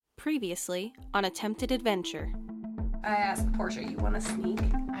Previously on Attempted Adventure. I asked Portia, you want to sneak?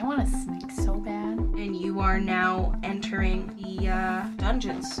 I want to sneak so bad. And you are now entering the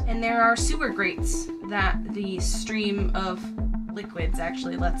dungeons. And there are sewer grates that the stream of liquids,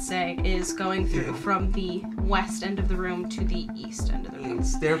 actually, let's say, is going through from the west end of the room to the east end of the room.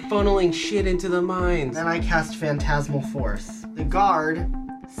 They're funneling shit into the mines. Then I cast Phantasmal Force. The guard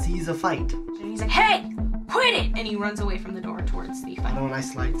sees a fight. And he's like, hey, quit it! And he runs away from the door towards the Why fight. don't I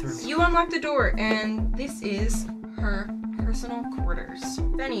slide through? You unlock the door, and this is her personal quarters.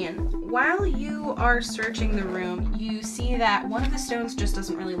 Fenian, while you are searching the room, you see that one of the stones just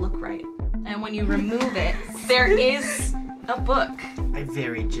doesn't really look right. And when you remove it, there is a book. I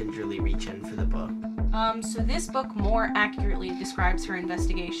very gingerly reach in for the book. So this book more accurately describes her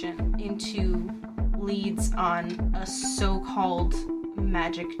investigation into leads on a so-called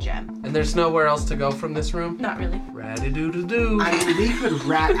magic gem. And there's nowhere else to go from this room? Not really. Rat-a-doo-doo-doo. I mean, we could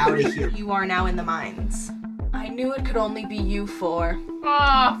rat out of here. You are now in the mines. I knew it could only be you four.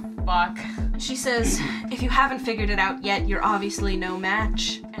 Oh, fuck. She says, if you haven't figured it out yet, you're obviously no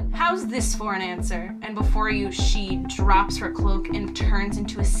match. And how's this for an answer? And before you, she drops her cloak and turns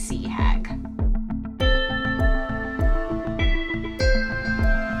into a sea hag.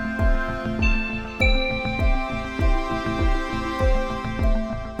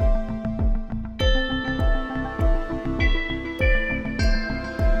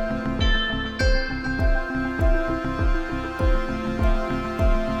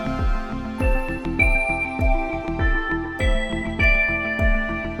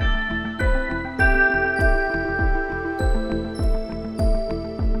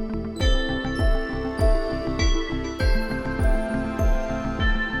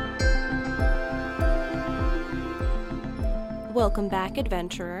 Welcome back,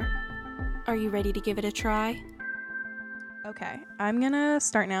 adventurer. Are you ready to give it a try? Okay, I'm gonna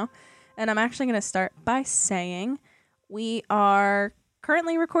start now, and I'm actually gonna start by saying we are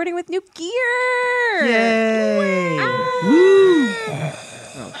currently recording with new gear! Yay! Ah! Woo!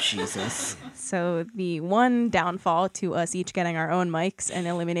 Oh, Jesus. So the one downfall to us each getting our own mics and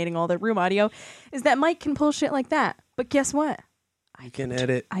eliminating all the room audio is that Mike can pull shit like that. But guess what? You can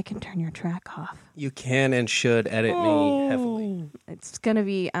edit. I can turn your track off. You can and should edit me heavily. It's gonna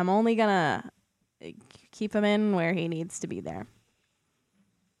be, I'm only gonna keep him in where he needs to be there.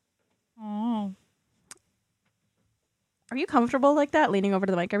 Oh. Are you comfortable like that, leaning over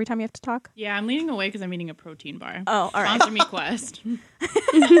to the mic every time you have to talk? Yeah, I'm leaning away because I'm eating a protein bar. Oh, all right. Sponsor me, Quest.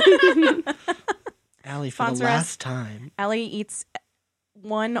 Allie, for Sponsor the us. last time. Ellie eats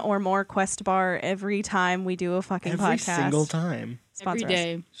one or more Quest bar every time we do a fucking Every podcast. single time. Sponsor Every us.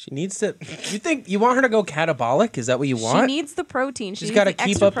 day. She needs to... You want her to go catabolic? Is that what you She want? needs the protein. She She's needs gotta the keep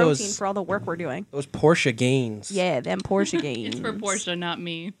extra up those- protein for all the work we're doing. Those Porsche gains. Yeah, them Porsche gains. It's for Portia, not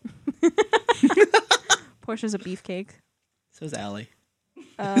me. Porsche's a beefcake. So's Allie.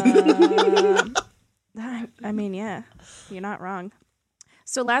 I mean, yeah, you're not wrong.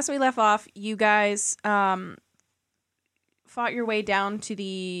 So last we left off, you guys fought your way down to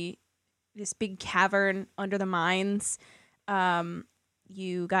this big cavern under the mines.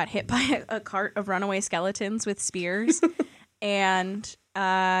 You got hit by a cart of runaway skeletons with spears, and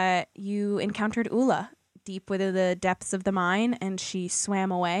you encountered Ula deep within the depths of the mine, and she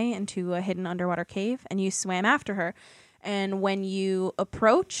swam away into a hidden underwater cave, and you swam after her. And when you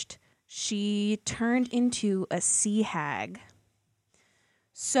approached, she turned into a sea hag.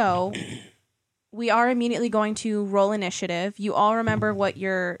 So we are immediately going to roll initiative. You all remember what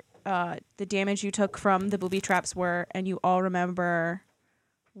your the damage you took from the booby traps were, and you all remember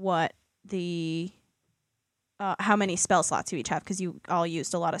what the how many spell slots you each have, because you all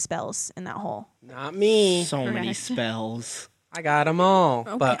used a lot of spells in that hole. Not me. So many Correct. spells. I got them all.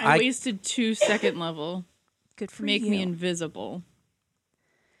 Okay. But I wasted 2 second level. Good for Make you. me invisible.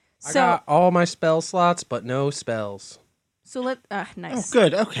 I got all my spell slots, but no spells. So let Oh, nice.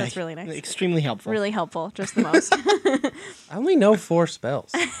 good. Okay. That's really nice. Extremely helpful. Really helpful. Just the most. I only know 4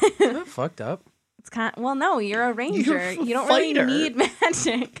 spells. Isn't that fucked up? It's kind well, no, you're a ranger. a You don't fighter. really need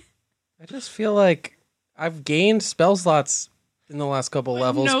magic. I just feel like I've gained spell slots in the last couple But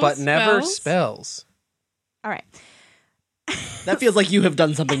levels, no but never spells? spells. All right. That feels like you have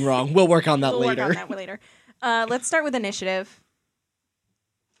done something wrong. We'll work on that We'll later. work on that later. Let's start with initiative.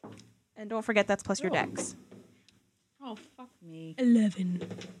 And don't forget that's plus your dex. Oh, fuck me. 11.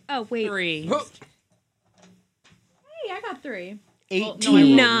 Oh, wait. 3. Hey, I got 3. 18. Well, no, I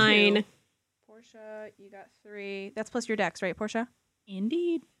rolled 9. Portia, you got 3. That's plus your dex, right, Portia?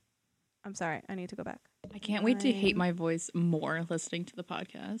 Indeed. I'm sorry. I need to go back. I can't wait to hate my voice more listening to the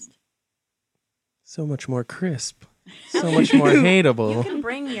podcast. So much more crisp. So much more You hateable. can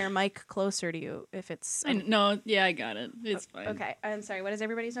bring your mic closer to you if it's No, yeah, I got it. It's fine. okay. I'm sorry. What is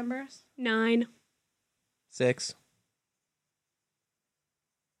everybody's numbers? 9. 6.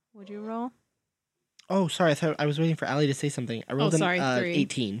 Would you roll? Oh, sorry. I thought I was waiting for Allie to say something. I rolled sorry, 3.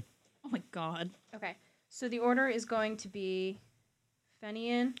 18. Oh my god. Okay. So the order is going to be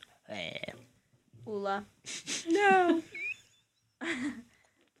Fenian, Ula, No.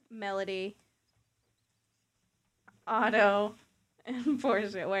 Melody, Otto, and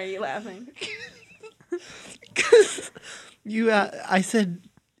Portia. Why are you laughing? I said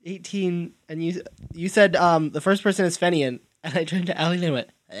 18, and you said the first person is Fenian, and I turned to Allie and went,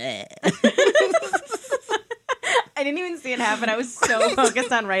 I didn't even see it happen. I was so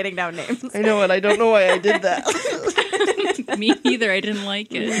focused on writing down names. I know, and I don't know why I did that. Me either. I didn't like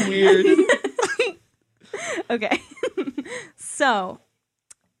it. Weird. Okay. So,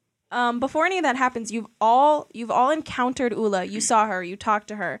 before any of that happens, you've all encountered Ula. You saw her. You talked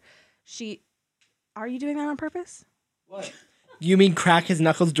to her. Are you doing that on purpose? What? You mean crack his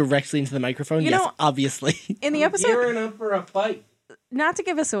knuckles directly into the microphone? You Yes, know- obviously. In the episode, Gearing up for a fight. not to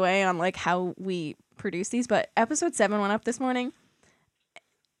give us away on like how we produce these, but episode 7 went up this morning.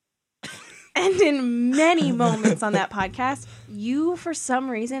 And in many moments on that podcast, you, for some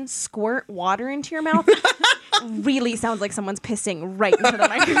reason, squirt water into your mouth. Really sounds like someone's pissing right into the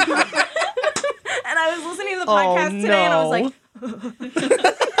microphone. And I was listening to the podcast today, and I was like,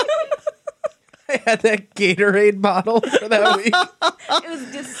 I had that Gatorade bottle for that week. it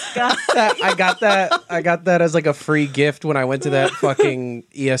was disgusting. I got that as like a free gift when I went to that fucking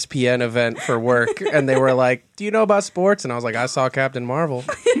ESPN event for work, and they were like, "Do you know about sports?" And I was like, "I saw Captain Marvel."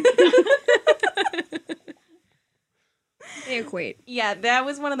 They equate. Yeah, that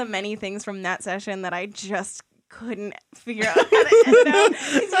was one of the many things from that session that I just couldn't figure out how to end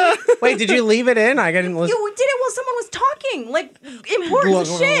out. Wait, did you leave it in? I didn't listen. You did it while someone was talking, like important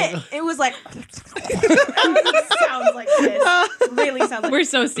shit. It was like it sounds like this. Really sounds like. We're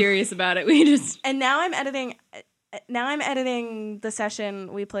so serious about it. We just And now I'm editing. Now I'm editing the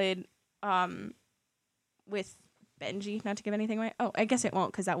session we played with Benji. Not to give anything away. Oh, I guess it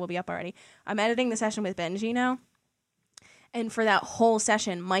won't because that will be up already. I'm editing the session with Benji now. And for that whole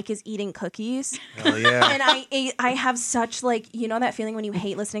session, Mike is eating cookies. Hell yeah. And I have such like, you know that feeling when you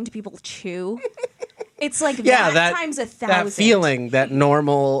hate listening to people chew? It's like that times 1,000. That feeling, that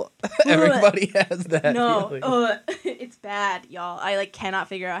normal, everybody has that feeling. No, it's bad, y'all. I like cannot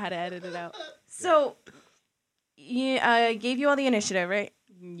figure out how to edit it out. So, yeah, I gave you all the initiative, right?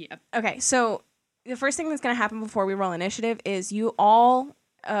 yeah. Okay, so the first thing that's going to happen before we roll initiative is you all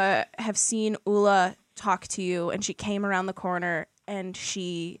have seen Ula talk to you, and she came around the corner and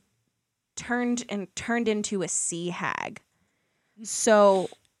she turned into a sea hag. So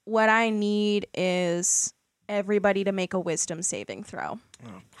what I need is everybody to make a wisdom saving throw.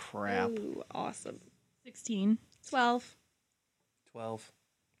 Oh, crap. Ooh, awesome. 16. 12. 12.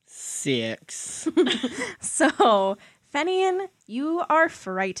 6. So, Fenian, you are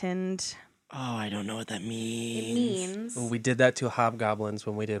frightened. Oh, I don't know what that It means. means We did that to hobgoblins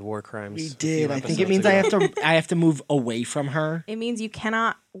when we did war crimes. We a few did. I think episodes it means ago. I have to move away from her. it means you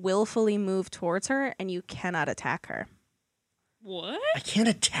cannot willfully move towards her and you cannot attack her. What? I can't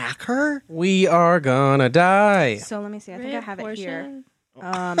attack her? We are gonna die. So let me see. I think I Rip have it Portia. here.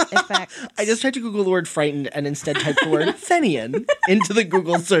 Effect. I just tried to Google the word frightened and instead typed the word Fenian into the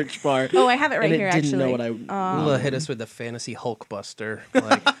Google search bar. Oh, I have it right and it here. didn't Actually, know what I. Ula hit us with the fantasy Hulkbuster.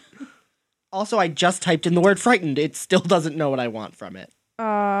 Like, Also, I just typed in the word frightened. It still doesn't know what I want from it.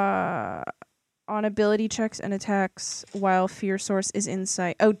 On ability checks and attacks while fear source is in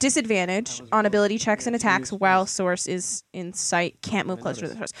sight. Oh, disadvantage on ability checks and attacks while source is in sight. Can't move closer to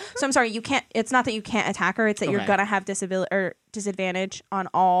the source. So I'm sorry, you can't. It's not that you can't attack her. It's that you're Okay. gonna have disadvantage on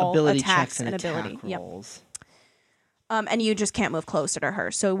all Ability attacks checks and ability. attack rolls. And you just can't move closer to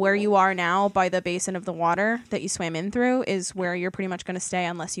her. So where you are now, by the basin of the water that you swam in through, is where you're pretty much gonna stay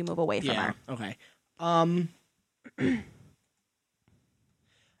unless you move away from Yeah. her. Okay.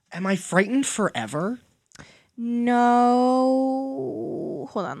 Am I frightened forever? No.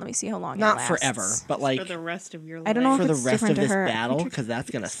 Hold on. Let me see how long. it Not lasts. forever, but like For the rest of your life. I don't know for if the it's rest different of to this her. battle, because that's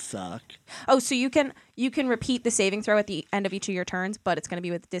gonna suck. Oh, so you can repeat the saving throw at the end of each of your turns, but it's going to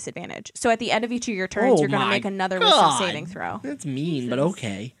be with disadvantage. So at the end of each of your turns, Oh you're going to my make another God. wisdom saving throw. That's mean, but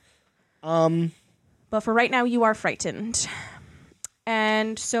okay. But for right now, you are frightened.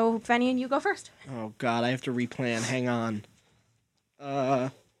 And so, Fenian, you go first. Oh god, I have to replan. Hang on.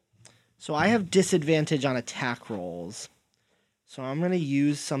 So I have disadvantage on attack rolls. So I'm gonna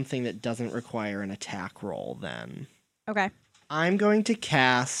use something that doesn't require an attack roll then. Okay. I'm going to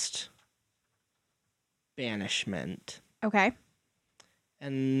cast banishment. Okay.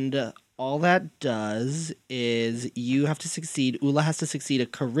 And all that does is you have to succeed. Ula has to succeed a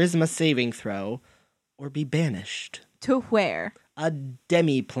charisma saving throw or be banished. To where? A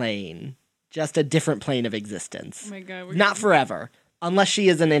demi-plane. Just a different plane of existence. Oh my god. Not forever. Unless she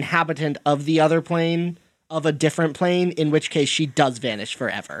is an inhabitant of the other plane, of a different plane, in which case she does vanish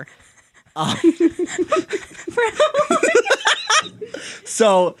forever.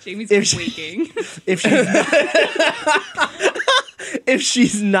 So Jamie's if waking. if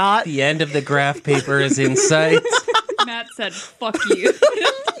she's not The end of the graph paper is in sight. Matt said, "Fuck you."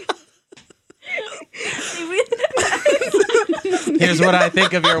 Here's what I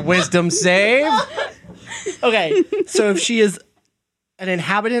think of your wisdom save. okay, so if she is an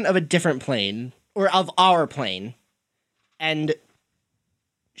inhabitant of a different plane or of our plane, and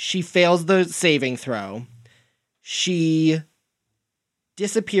she fails the saving throw, she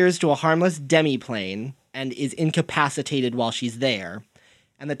disappears to a harmless demi-plane and is incapacitated while she's there,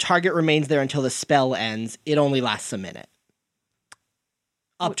 and the target remains there until the spell ends. It only lasts a minute.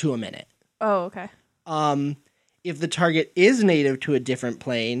 Up to a minute. Oh, okay. If the target is native to a different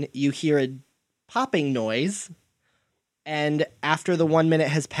plane, you hear a popping noise, and after the 1 minute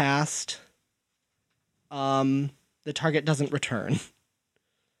has passed, the target doesn't return.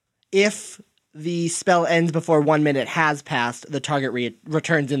 If the spell ends before 1 minute has passed, the target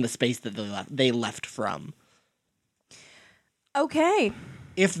returns in the space that they left from. Okay.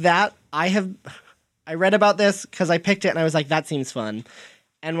 If that, I read about this because I picked it and I was like, that seems fun.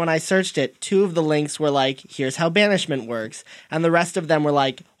 And when I searched it, 2 of the links were like, here's how banishment works. And the rest of them were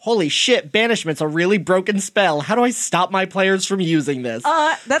like, holy shit, banishment's a really broken spell. How do I stop my players from using this?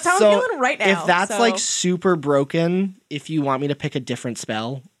 That's how I'm feeling right now. If that's so- like super broken, if you want me to pick a different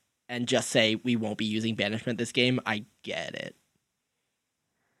spell and just say we won't be using banishment this game, I get it.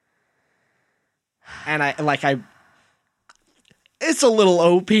 And it's a little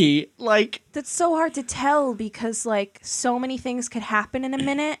OP. Like, That's so hard to tell because, like, so many things could happen in a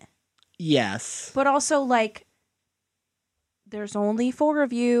minute. yes. But also, like, there's only 4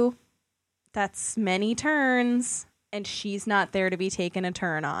 of you. That's many turns. And she's not there to be taken a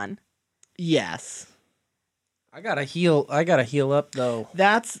turn on. Yes. I gotta heal up though.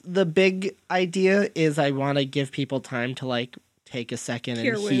 That's the big idea, is I want to give people time to, like, take a second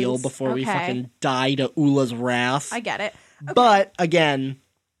Cure and heal wounds. before we Okay. fucking die to Ula's wrath. I get it. Okay. But, again,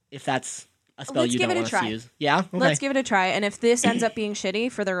 if that's a spell Let's you give don't it a want us to try. use. Yeah? Okay. Let's give it a try. And if this ends up being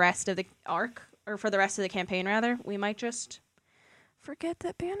shitty for the rest of the arc, or for the rest of the campaign, rather, we might just forget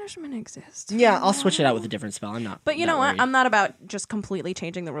that banishment exists. Yeah, I'll switch it out with a different spell. I'm not. But you not know what? worried. I'm not about just completely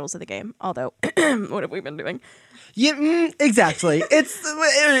changing the rules of the game. Although, what have we been doing? Yeah, exactly. It's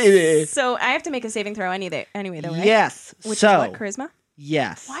So I have to make a saving throw anyway, though, right? yes. Which so is what, charisma?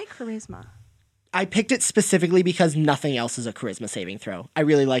 yes, Why charisma? I picked it specifically because nothing else is a charisma saving throw. I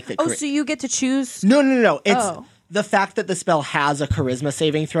really like that. Oh, so you get to choose. No. It's Oh. the fact that the spell has a charisma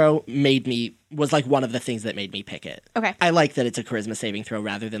saving throw was like one of the things that made me pick it. Okay. I like that it's a charisma saving throw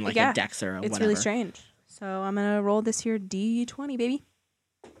rather than like Yeah, a dex or a It's whatever. really strange. So I'm gonna roll this here D20, baby.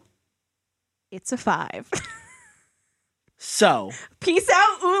 It's a 5. So Peace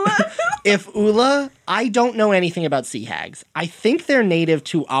out, Ula. if Ula, I don't know anything about sea hags. I think they're native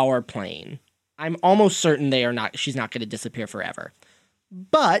to our plane. I'm almost certain they are not. She's not going to disappear forever.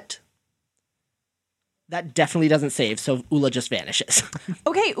 But that definitely doesn't save, so Ula just vanishes.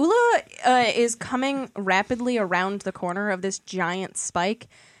 Okay, Ula is coming rapidly around the corner of this giant spike,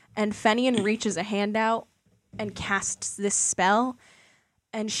 and Fenian reaches a hand out and casts this spell,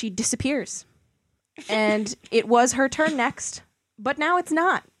 and she disappears. And it was her turn next, but now it's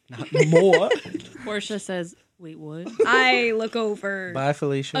not. Not more. Portia says, "Wait, what?" I look over Bye,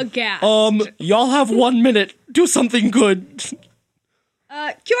 Felicia. aghast. Y'all have 1 minute. Do something good.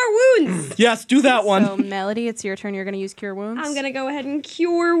 Cure wounds. Yes, do that one. So, Melody, it's your turn. You're going to use Cure Wounds. I'm gonna go ahead and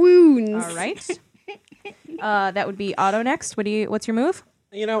cure wounds. All right. That would be Otto next. What's your move?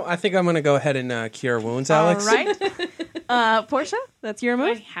 You know, I think I'm gonna go ahead and cure wounds, Alex. All right. Portia, that's your Do I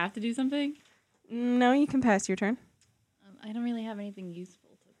move. have to do something? No, you can pass your turn. I don't really have anything useful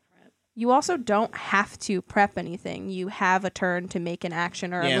to prep. You also don't have to prep anything. You have a turn to make an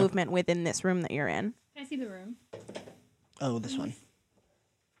action or Yeah. a movement within this room that you're in. Can I see the room? Oh, this one.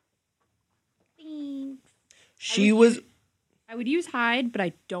 Thanks. She was. I would use hide, but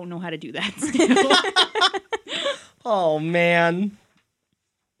I don't know how to do that still. Oh, man.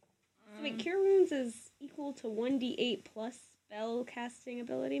 Wait, cure wounds is equal to 1d8 plus spell casting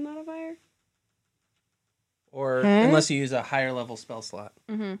ability modifier. Or unless you use a higher level spell slot.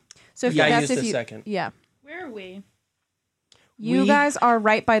 So if Yeah, I that's used if a you, second. yeah. Where are we? You guys are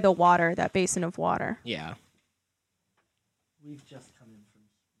right by the water, that basin of water. Yeah. We've just come in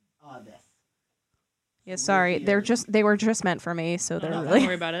from this. Yeah, sorry. They were just meant for me, so they're Don't really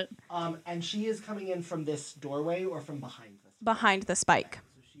worry about it. And she is coming in from this doorway or from behind this. behind the spike.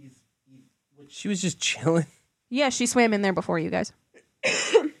 So she's She was just chilling. Yeah, she swam in there before you guys.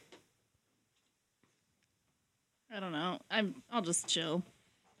 I don't know. I'll just chill.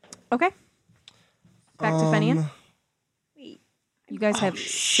 Okay. Back to Fenian. Wait. You guys have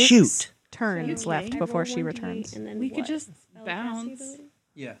shoot. 6 turns Okay. left I before roll she 1d8 returns. And then We could what? just Spellcasting bounce. ability?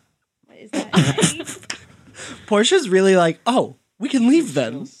 Yeah. What is that? Portia's really like, oh, we can leave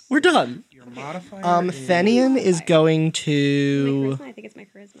then. We're done. Your modifier. Fenian is going My to. charisma? I think it's my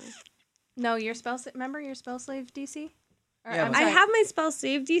charisma. No, your remember your spell slave DC? Or, Yeah, I'm but- I sorry. have my spell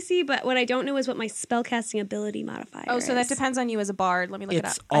save DC, but what I don't know is what my spellcasting ability modifier Oh, so that is. depends on you as a bard. Let me look it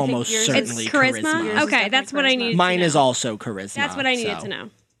up. It's I think almost yours certainly is- It's charisma. charisma? Yours is Okay, definitely that's what I charisma. needed Mine to know. is also charisma. That's what I needed so. to know.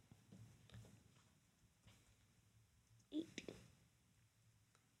 8.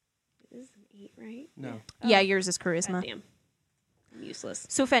 This is an 8, right? No. Yeah, yours is charisma. God damn. I'm useless.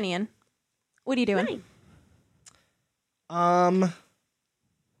 So Fenian, what are you doing? 9.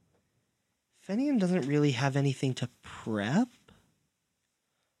 Fenian doesn't really have anything to prep.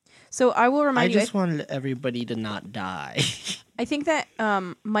 So I will I remind you. just wanted everybody to not die. I think that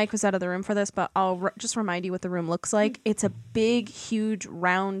Mike was out of the room for this, but I'll just remind you what the room looks like. It's a big, huge,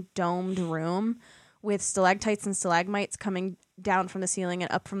 round, domed room with stalactites and stalagmites coming down from the ceiling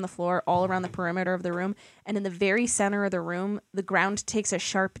and up from the floor all around the perimeter of the room. And in the very center of the room, the ground takes a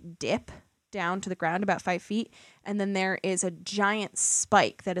sharp dip down to the ground about 5 feet. And then there is a giant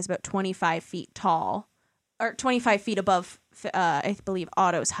spike that is about 25 feet tall, or 25 feet above, I believe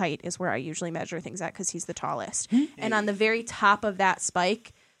Otto's height is where I usually measure things at because he's the tallest. And on the very top of that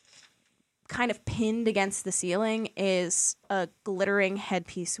spike, kind of pinned against the ceiling, is a glittering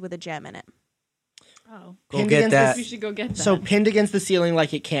headpiece with a gem in it. Oh. Go Pinned get against that. We should go get that. So pinned against the ceiling,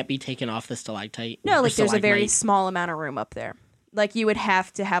 like it can't be taken off the stalactite. No, or like there's a very stalagmite. small amount of room up there. Like you would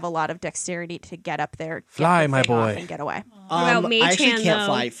have to have a lot of dexterity to get up there, get Fly, the my thing off boy. and get away. about Mage I actually Hand, can't though?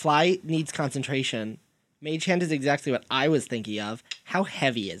 fly. Fly needs concentration. Mage Hand is exactly what I was thinking of. How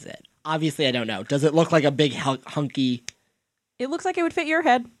heavy is it? Obviously, I don't know. Does it look like a big hunky? It looks like it would fit your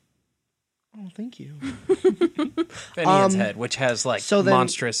head. Oh, thank you. Fenian's head, which has like so then-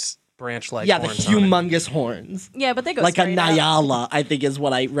 monstrous branch-like Yeah, the horns on it. humongous horns. Yeah, but they go Like a straight up. Nyala, I think is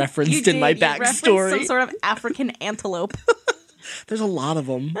what I referenced in my You referenced backstory. some sort of African antelope. There's a lot of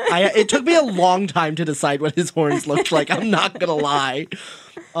them. It took me a long time to decide what his horns looked like. I'm not gonna lie.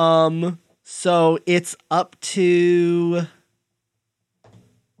 So it's up to.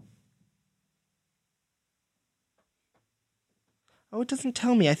 Oh, it doesn't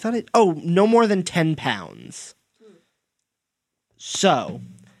tell me. I thought it. Oh, no more than 10 pounds. So,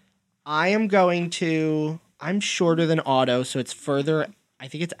 I am going to. I'm shorter than Otto, so it's further. I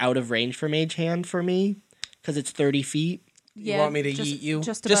think it's out of range for Mage Hand for me because it's 30 feet. You want me to just- yeet you?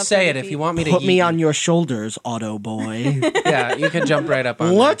 just above Just say 30 it if feet. you want me to Put yeet me you. on your shoulders, Otto boy. Yeah, you can jump right up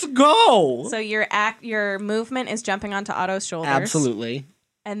on Let's go. So your movement is jumping onto Otto's shoulders. Absolutely.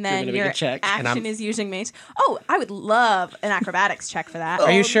 And Do you want then me to make your a check? action And I'm- is using mace. Oh, I would love an acrobatics check for that.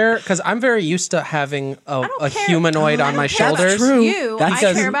 Are you sure? Because I'm very used to having a don't care. humanoid on my That's shoulders. true. You, That's I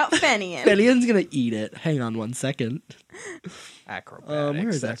because- care about Fenian. Fenian's gonna eat it. Hang on one second. Acrobatics. Where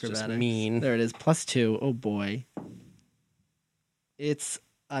is That's just acrobatics? mean. There it is. +2. Oh boy. It's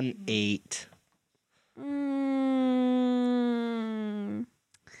an 8. Mm,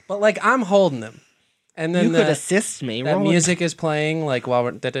 But like I'm holding them, and then You could the, assist me. that Roll music is playing like while we're.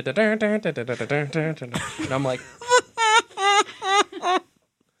 And I'm like, I'm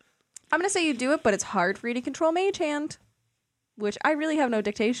going to say you do it, but it's hard for you to control Mage Hand, which I really have no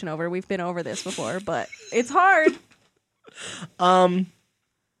dictation over. We've been over this before, but it's hard.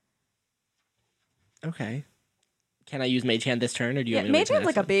 Okay. Can I use Mage Hand this turn, or do you Yeah, want me to wait Mage till Hand's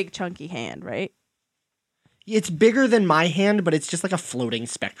like next a big chunky hand, right? It's bigger than my hand, but it's just like a floating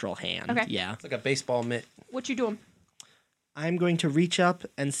spectral hand. Okay. Yeah. it's like a baseball mitt. What you doing? I'm going to reach up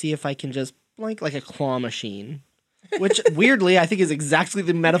and see if I can just blink like a claw machine. Which, weirdly, I think is exactly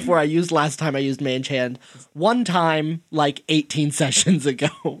the metaphor I used last time I used Mage Hand. One time, like 18 sessions ago.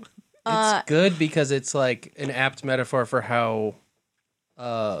 It's good because it's like an apt metaphor for how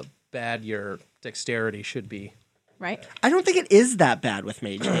bad your dexterity should be. Right? I don't think it is that bad with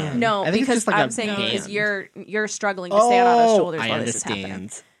Mage Hand. No, I think because it's just like I'm a saying because hand. you're struggling to stay on Otto's shoulders I while this is happening.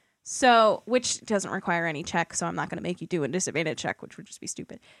 understand. So, which doesn't require any check, so I'm not going to make you do a disadvantage check, which would just be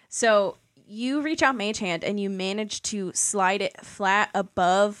stupid. So, you reach out Mage Hand and you manage to slide it flat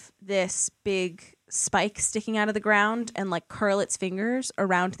above this big spike sticking out of the ground and like curl its fingers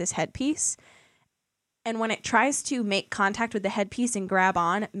around this headpiece. And when it tries to make contact with the headpiece and grab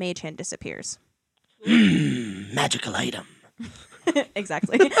on, Mage Hand disappears. Magical item.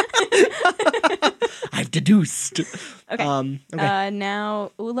 Exactly. I've deduced. Okay. Okay.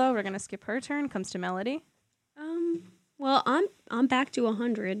 Now Ula, we're gonna skip her turn. Comes to Melody. Well, I'm back to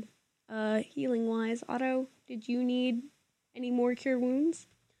 100. Healing wise, Otto, did you need any more cure wounds?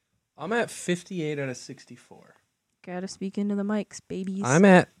 I'm at 58 out of 64. Gotta speak into the mics, babies. I'm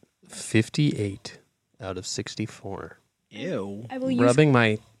at 58 out of 64. Ew. I will use Rubbing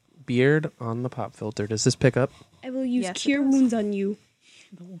my beard on the pop filter. Does this pick up? I will use Yes, it cure does. wounds on you.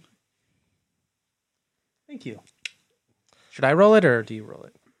 Thank you. Should I roll it or do you roll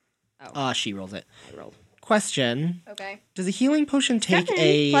it? She rolls it. I rolled. Question. Okay. Does a healing potion take Second,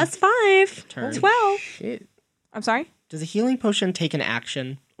 a plus 5. turn? 12. Shit. I'm sorry. Does a healing potion take an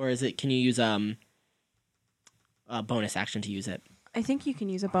action, or is it? Can you use a bonus action to use it? I think you can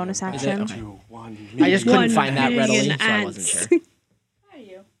use a bonus Is it? action. Okay. I just couldn't 1 find that readily, million so I wasn't ants. sure. How are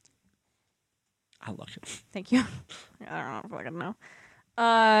you? I'll look. Thank you. I don't know if I can know.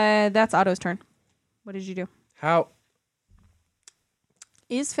 That's Otto's turn. What did you do? How?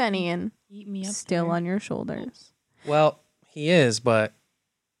 Is Fenian Eat me up. still there. on your shoulders? Well, he is, but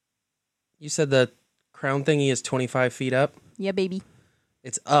you said the crown thingy is 25 feet up. Yeah, baby.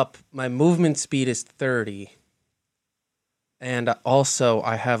 It's up. My movement speed is 30. And also,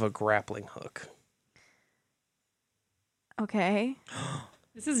 I have a grappling hook. Okay.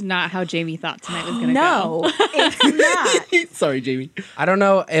 This is not how Jamie thought tonight was gonna No, go. it's not. Sorry, Jamie. I don't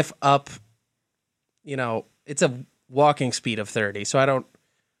know if up, it's a walking speed of 30, so I don't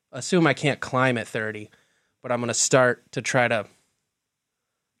assume I can't climb at 30, but I'm going to start to try to...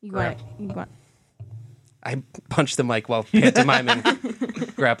 You want it. You want. I punched the mic while pantomiming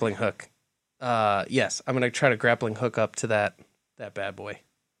grappling hook. Yes, I'm going to try to grappling hook up to that bad boy.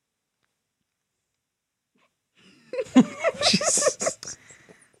 Jesus.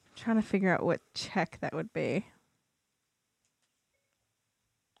 Trying to figure out what check that would be.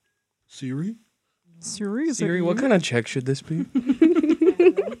 Siri? Siri, what kind of check should this be?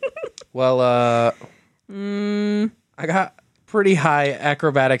 Well, I got pretty high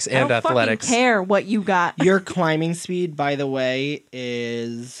acrobatics I and don't athletics. fucking care what you got. Your climbing speed, by the way,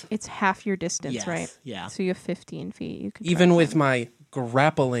 is It's half your distance, yes, right? Yeah. So you have 15 feet. You can try Even to with climb. my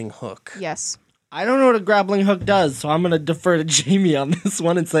grappling hook. Yes. I don't know what a grappling hook does, so I'm gonna defer to Jamie on this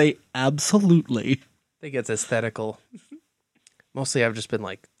one and say absolutely. I think it's aesthetical. Mostly I've just been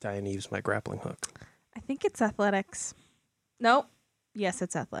like dying to use my grappling hook. I think it's athletics. Nope. Yes,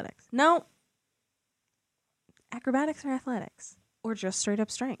 it's athletics. No. Acrobatics or athletics? Or just straight up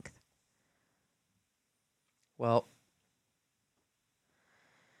strength? Well,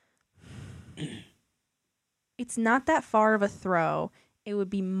 It's not that far of a throw. It would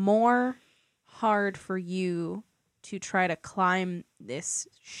be more hard for you to try to climb this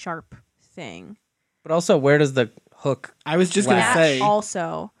sharp thing. but also where does the hook... I was just gonna That say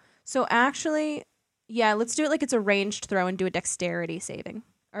Also, so actually, yeah, let's do it like it's a ranged throw and do a dexterity saving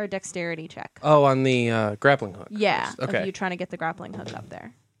or a dexterity check. Oh, on the grappling hook. Yeah, Okay. of you trying to get the grappling hook up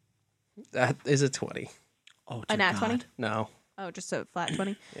there. That is a 20. oh, A dear nat God. 20? No. Oh, just a flat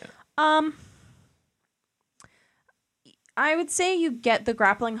 20? Yeah. I would say you get the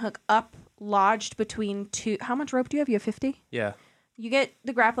grappling hook up, lodged between two. How much rope do you have? You have 50? Yeah. You get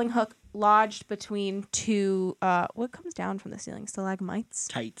the grappling hook lodged between two, what comes down from the ceiling? Stalagmites?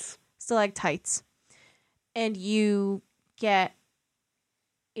 Tights. Stalactites. And you get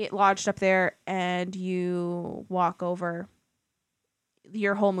it lodged up there and you walk over.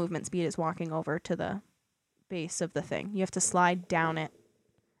 Your whole movement speed is walking over to the base of the thing. You have to slide down it.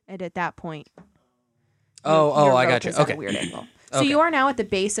 And at that point, your I rope got you. is at a Okay. weird angle. So Okay. you are now at the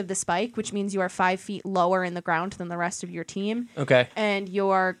base of the spike, which means you are 5 feet lower in the ground than the rest of your team. Okay. And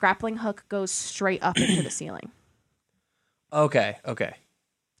your grappling hook goes straight up into the ceiling. Okay. All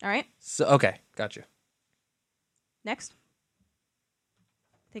right. So, okay. Got you. Next.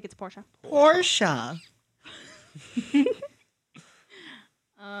 I think it's Portia. Portia.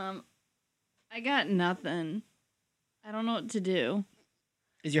 I got nothing. I don't know what to do.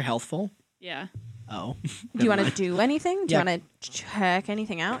 Is your health full? Yeah. Oh. Do you want to do anything? Do Yeah. you want to check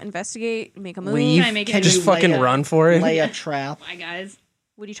anything out? Investigate? Make a move? Leave. Can I make it Can Just you fucking lay a- run for it. Lay a trap. Bye, guys.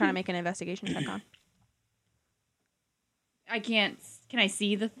 What are you trying to make an investigation check on? I can't. Can I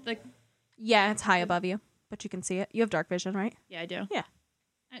see the? Yeah, it's high above you, but you can see it. You have dark vision, right? Yeah, I do. Yeah.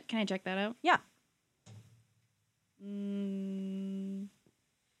 Can I check that out? Yeah.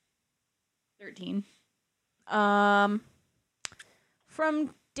 13.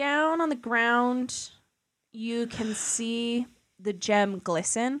 From down on the ground, you can see the gem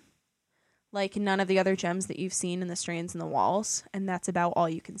glisten like none of the other gems that you've seen in the strands in the walls, and that's about all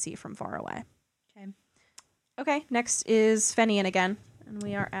you can see from far away. Okay. Okay, next is Fenian again, and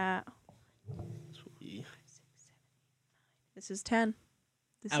we are at... This is 10.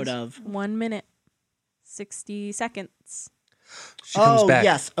 This Out is of 1 minute, 60 seconds She comes back.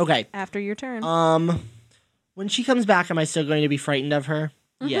 yes. Okay. after your turn. When she comes back, am I still going to be frightened of her?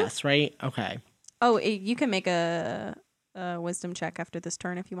 Mhm. Yes, right? Okay. You can make a wisdom check after this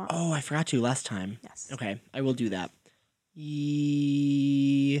turn if you want. Oh, I forgot to last time. Yes. Okay, I will do that.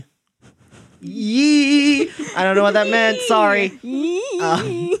 Yee. I don't know what that meant. Sorry.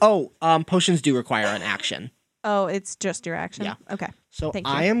 Potions do require an action. Oh, it's just your action? Yeah. Okay. So Thank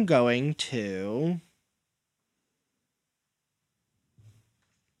you. I am going to...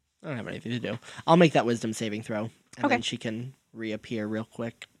 I don't have anything to do. I'll make that wisdom saving throw. And Okay. then she can reappear real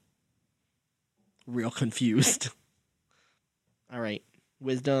quick. Real confused. All right.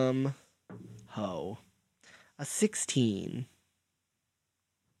 Wisdom. Ho. A 16.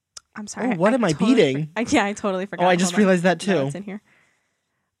 I'm sorry. Oh, what am I totally beating? I totally forgot. Oh, I just Hold on. realized that No, too. it's in here.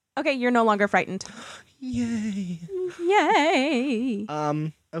 Okay, you're no longer frightened. Yay. Yay!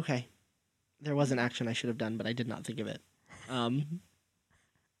 Okay. There was an action I should have done, but I did not think of it.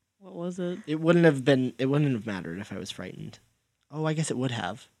 What was it? It wouldn't have mattered if I was frightened. Oh, I guess it would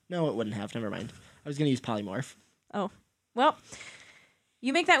have. No, it wouldn't have. Never mind. I was going to use polymorph. Well,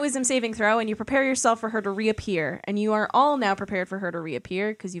 you make that wisdom saving throw and you prepare yourself for her to reappear. And you are all now prepared for her to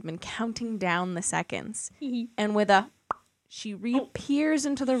reappear because you've been counting down the seconds. And with she reappears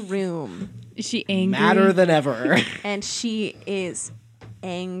into the room Is she angry? Madder than ever. and she is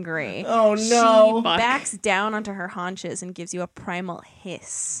angry. Oh, She no. backs down onto her haunches and gives you a primal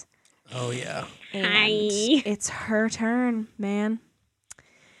hiss. Oh yeah. And Hi. it's her turn, man.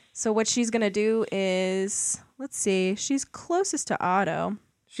 So what she's going to do is, let's see, she's closest to Otto.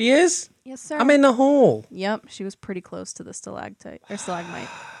 She is? Yes, sir. I'm in the hole. Yep, she was pretty close to the stalactite or stalagmite.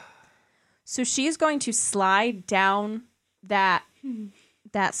 So she's going to slide down that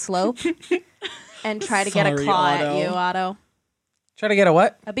slope and try to get a Sorry, claw Otto. at you, Otto. Try to get a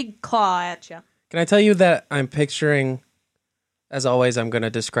what? A big claw at you. Can I tell you that I'm picturing, as always, I'm going to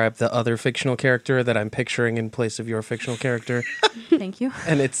describe the other fictional character that I'm picturing in place of your fictional character. Thank you.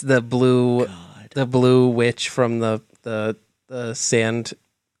 And it's the blue witch from the sand,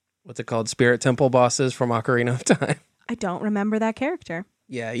 what's it called? Spirit Temple bosses from Ocarina of Time. I don't remember that character.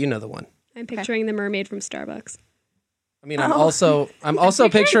 Yeah, you know the one. I'm picturing the mermaid from Starbucks. I mean, I'm also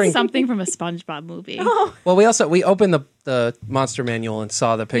picturing. Something from a SpongeBob movie. Well, we opened the monster manual and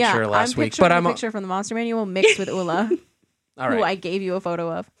saw the picture last I'm week, but I'm a picture from the monster manual mixed with Ula, all who I right. gave you a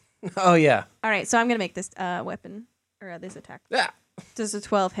photo of. Oh yeah. All right, so I'm gonna make this weapon or this attack. Ah, Does a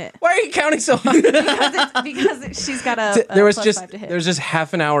 12 hit? why are you counting so hard? because she's got a there was plus 5 to hit. there was just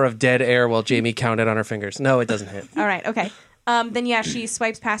half an hour of dead air while Jamie counted on her fingers. No, it doesn't hit. All right, okay. Then yeah, she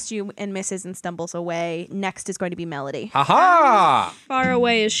swipes past you and misses and stumbles away. Next is going to be Melody. Ha ha! Far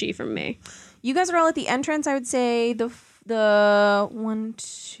away is she from me? You guys are all at the entrance. I would say the 1,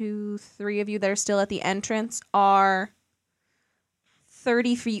 2, 3 of you that are still at the entrance are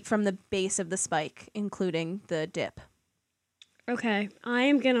 30 feet from the base of the spike, including the dip. Okay, I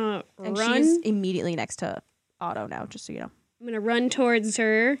am gonna And run. she's immediately next to Otto now, just so you know. I'm gonna run towards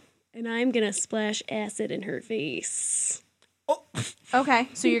her, and I'm gonna splash acid in her face. Okay,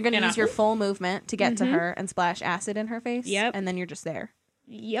 so you're going to You know. use your full movement to get to her and splash acid in her face? Yep. And then you're just there.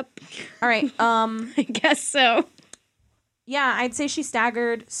 Yep, All right. I guess so. Yeah, I'd say she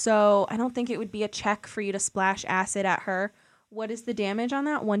staggered, so I don't think it would be a check for you to splash acid at her. What is the damage on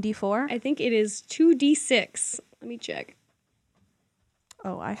that? 1d4? I think it is 2d6. Let me check.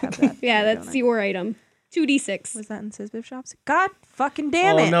 Oh, I have that. Yeah, here, that's don't I? your item. 2d6. Was that in Sizbiv shops? God fucking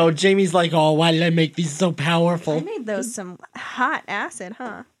damn Oh it. no, Jamie's like, oh, why did I make these so I powerful? made those some hot acid,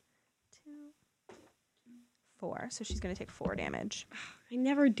 huh? 2, 4. So she's going to take 4 damage. I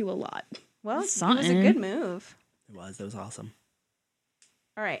never do a lot. Well, it was a Something. good move. That was awesome.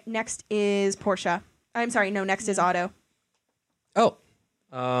 All right, next is Portia. I'm sorry, no, next is Otto. Oh,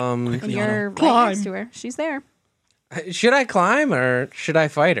 And you're right Climb. next to her. She's there. should I climb or should I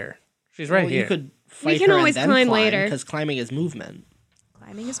fight her? She's right Well, here. you could fight can her always and then climb later. because climbing is movement.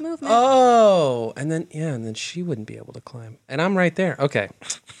 Climbing is movement. Oh, and then she wouldn't be able to climb, and I'm right there. Okay,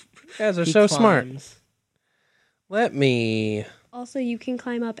 you guys are He so smart. climbs. Let me. Also, you can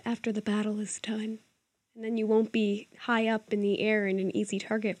climb up after the battle is done. And then you won't be high up in the air and an easy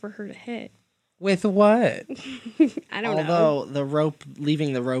target for her to hit. With what? I don't know. Although the rope,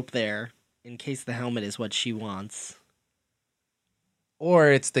 leaving the rope there in case the helmet is what she wants.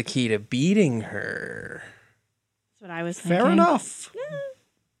 or it's the key to beating her. That's what I was thinking. Fair enough.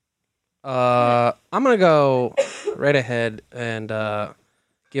 I'm gonna go right ahead and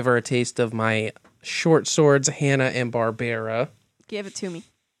give her a taste of my short swords, Hannah and Barbara. Give it to me.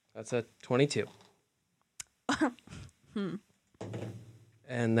 That's a 22.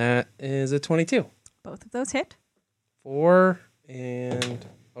 And that is a 22. Both of those hit. 4 and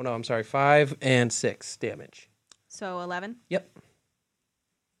 5 and 6 damage. So 11. Yep.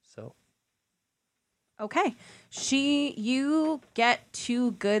 So Okay. You get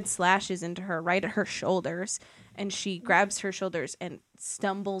 2 good slashes into her right at her shoulders, and she grabs her shoulders and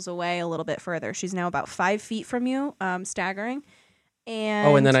stumbles away a little bit further. She's now about 5 feet from you, staggering.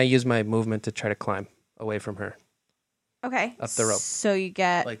 and then I use my movement to try to climb away from her. Okay. Up the rope. So you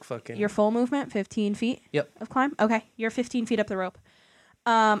get Like fucking your full movement, 15 feet Yep. of climb. Okay. You're 15 feet up the rope.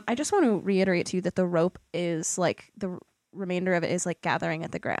 I just want to reiterate to you that the rope is like the remainder of it is like gathering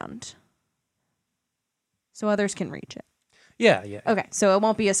at the ground. So others can reach it. Yeah. Okay. So it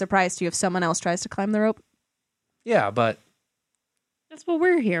won't be a surprise to you if someone else tries to climb the rope. Yeah, but That's what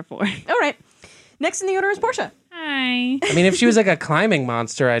we're here for. All right. Next in the order is Portia. Hi. I mean if she was like a climbing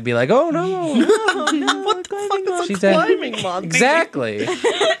monster, I'd be like, "Oh no." What the fuck is a She's dead. climbing monster? Exactly.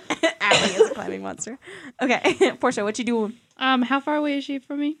 Allie is a climbing monster. Okay. Portia, what you doing? How far away is she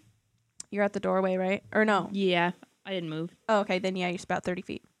from me? You're at the doorway, right? Or no? Yeah, I didn't move. Oh, okay. Then yeah, you're about 30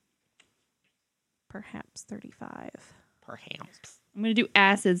 feet. Perhaps 35. Perhaps. I'm gonna do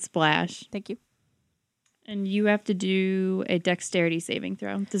acid splash, Thank you. and you have to do a dexterity saving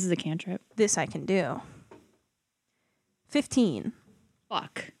throw. This is a cantrip. This I can do. 15.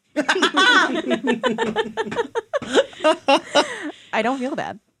 Fuck. I don't feel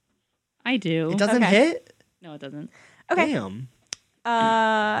bad. I do. It doesn't Okay. hit? No, it doesn't. Okay. Damn.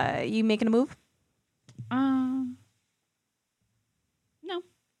 You making a move? No.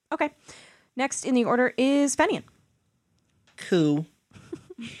 Okay. Next in the order is Fenian. Cool.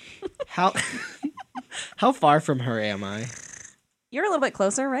 How how far from her am I? You're a little bit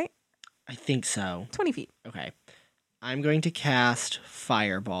closer, right? I think so. 20 feet. Okay. I'm going to cast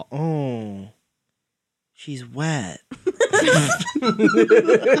Fireball. Oh. She's wet.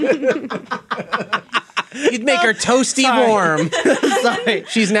 You'd make her toasty Sorry. warm. Sorry.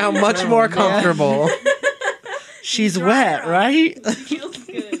 She's now much more comfortable. She's wet, right? Feels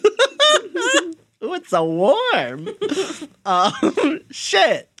good. Ooh, it's so warm.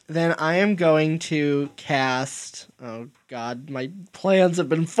 Shit. Then I am going to cast. Oh God, my plans have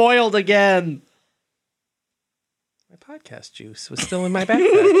been foiled again. My podcast juice was still in my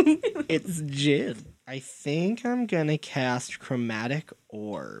backpack. It's gin. I think I'm gonna cast Chromatic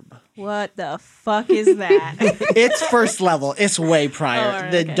Orb. What the fuck is that? It's first level. It's way prior. Oh,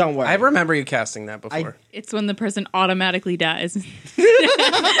 alright, okay. Don't worry. I remember you casting that before. It's when the person automatically dies. Basically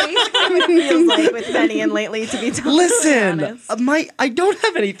what it feels like with Fenian lately, to be totally Listen, honest. I don't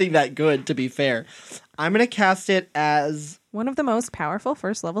have anything that good, to be fair. I'm gonna cast it as One of the most powerful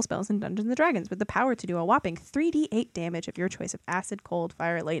first level spells in Dungeons and Dragons, with the power to do a whopping 3d8 damage of your choice of acid, cold,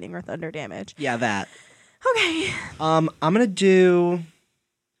 fire, lightning, or thunder damage. that. Okay. I'm gonna do.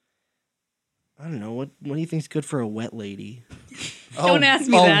 I don't know what do you think's good for a wet lady? Don't ask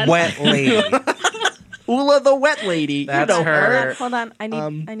me a that. wet lady. Ula the wet lady. That's you know her. Hold on.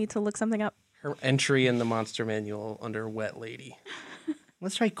 I need to look something up. Her entry in the monster manual under wet lady.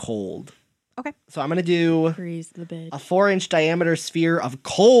 Let's try cold. Okay. So I'm gonna do Freeze the bitch. a 4-inch diameter sphere of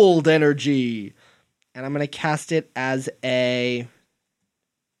cold energy, and I'm gonna cast it as a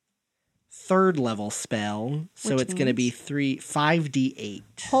 3rd level spell. So Which it's gonna be 5d8.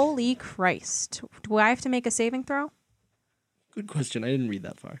 Holy Christ. Do I have to make a saving throw? Good question. I didn't read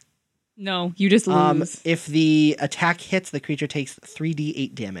that far. No, you just lose. If the attack hits, the creature takes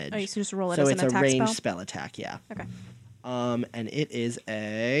 3d8 damage. Oh, you just roll it So as it's an a attack ranged spell? spell attack, yeah. Okay. And it is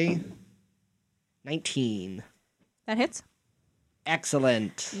a 19. That hits.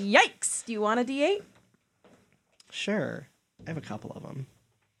 Excellent. Yikes. Do you want a d8? Sure. I have a couple of them.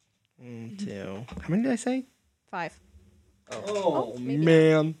 2. How many did I say? 5. Oh, maybe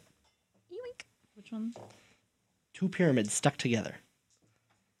man. Yoink. Which one? 2 pyramids stuck together.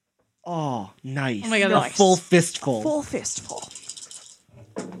 Oh, nice. Oh my God, A nice. full fistful. Full fistful.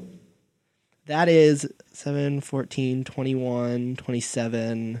 That is 7, 14, 21,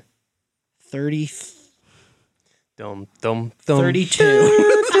 27, 30, Dum dum dum. 32.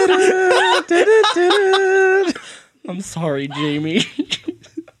 I'm sorry, Jamie.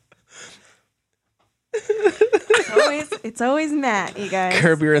 It's always Matt, you guys.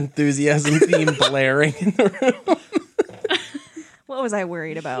 Curb Your Enthusiasm theme blaring in the room. What was I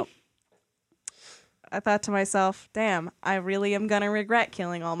worried about? I thought to myself, damn, I really am going to regret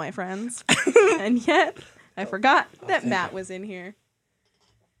killing all my friends. And yet, I forgot that Matt was in here.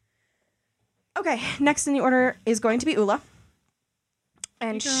 Okay, next in the order is going to be Ula.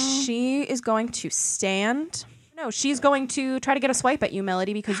 And she is going to stand. No, she's going to try to get a swipe at you,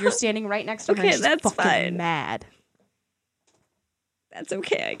 Melody, because you're standing right next to her. Okay, And she's that's fucking fine. mad. That's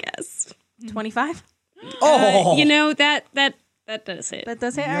okay, I guess. 25? Oh, You know, that does hit. That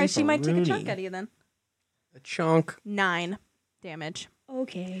does hit. All right, she might take a chunk Yumperoonie. out of you then. A chunk. 9 damage.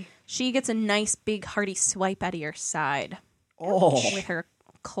 Okay. She gets a nice, big, hearty swipe out of your side oh. with her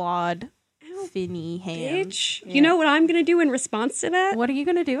clawed, finny hand. Bitch. You know what I'm going to do in response to that? What are you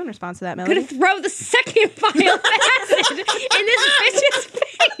going to do in response to that, I'm Melody? going to throw the second vial of acid in this bitch's face.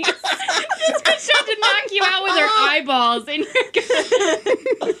 This bitch tried to knock you out with her eyeballs, and you're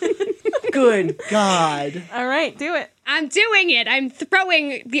Good God. All right, do it. I'm doing it. I'm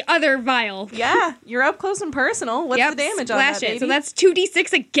throwing the other vial. Yeah, you're up close and personal. What's the damage on splash that, it. baby? So that's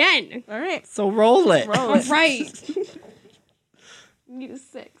 2d6 again. All right, So roll it. roll All it. right. Need a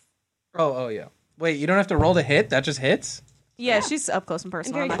 6. Oh, yeah. Wait, you don't have to roll to hit? That just hits? Yeah, she's up close and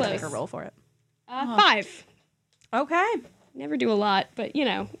personal. Very I'm not going to make her close. roll for it. 5. Okay. Never do a lot, but you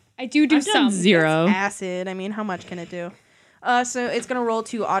know, I do I've some. done 0. Acid. I mean, how much can it do? So it's going to roll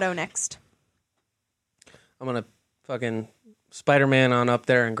to Otto next. I'm going to fucking Spider-Man on up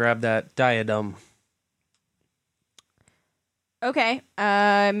there and grab that diadem. Okay.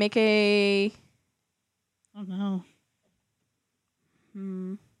 Make a... Oh no.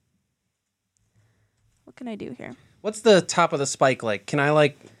 What can I do here? What's the top of the spike like? Can I,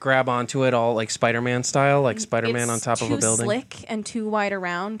 like, grab onto it all, like, Spider-Man style? Like Spider-Man It's on top of a building? too slick and too wide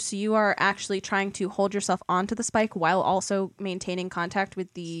around, so you are actually trying to hold yourself onto the spike while also maintaining contact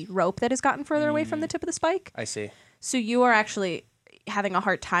with the rope that has gotten further away from the tip of the spike. I see. So you are actually having a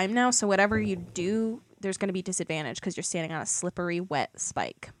hard time now, so whatever you do, there's going to be disadvantage because you're standing on a slippery, wet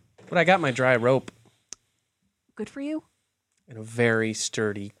spike. But I got my dry rope Good for you. and a very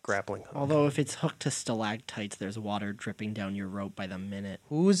sturdy grappling hook. Although if it's hooked to stalactites, there's water dripping down your rope by the minute.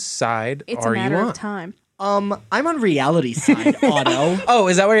 Whose side It's are a you matter on? of time. I'm on reality side, Otto. Oh,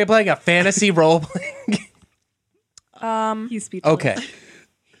 is that where you're playing a fantasy role playing? He's speechless. Okay.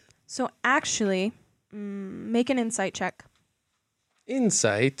 So actually, make an insight check.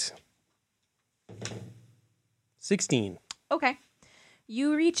 Insight. 16. Okay.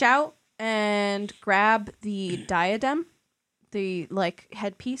 You reach out and grab the diadem, the like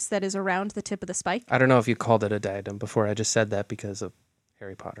headpiece that is around the tip of the spike. I don't know if you called it a diadem before. I just said that because of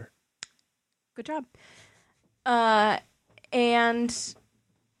Harry Potter. Good job. And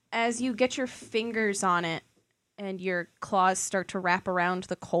as you get your fingers on it and your claws start to wrap around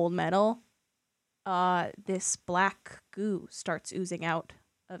the cold metal, this black goo starts oozing out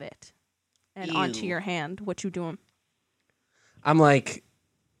of it and onto Ew. your hand. What you doing? I'm like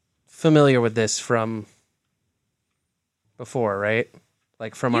familiar with this from before, right?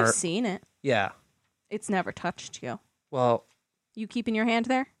 Like from You've our seen it. yeah. It's never touched you. Well, You keeping your hand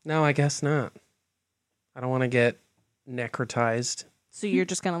there? no, I guess not. I don't want to get necrotized. So you're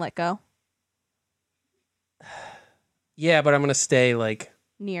just going to let go Yeah, but I'm gonna stay like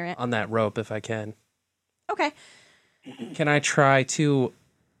near it. on that rope if I can. Okay. Can I try to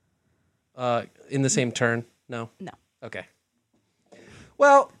in the same turn? No. No. Okay.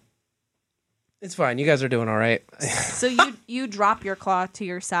 Well, it's fine. You guys are doing all right. So you drop your claw to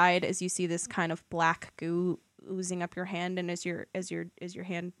your side as you see this kind of black goo oozing up your hand, and as your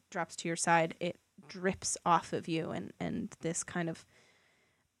hand drops to your side, it drips off of you, and this kind of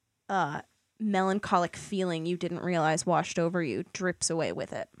melancholic feeling you didn't realize washed over you drips away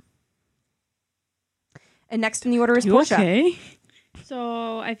with it. And next in the order is You Portia. okay?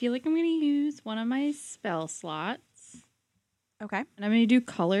 So I feel like I'm going to use one of my spell slots, Okay. and I'm going to do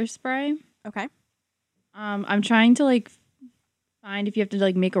color spray. Okay. I'm trying to like find if you have to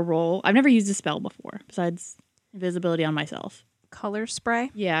like make a roll. I've never used a spell before besides invisibility on myself. Color spray.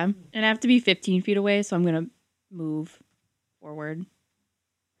 Yeah, and I have to be 15 feet away, so I'm gonna move forward.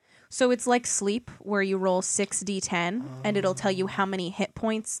 So it's like sleep, where you roll 6d10, and it'll tell you how many hit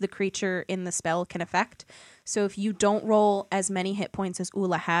points the creature in the spell can affect. So if you don't roll as many hit points as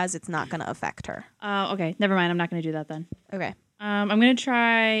Ula has, it's not going to affect her. Okay, never mind. I'm not gonna do that then. Okay. I'm gonna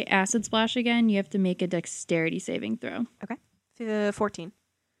try acid splash again. You have to make a dexterity saving throw. 14.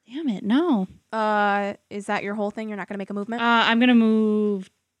 Damn it, no. Is that your whole thing? You're not going to make a movement? I'm gonna move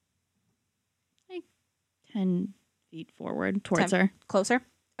like 10 feet forward towards 10. her. Closer?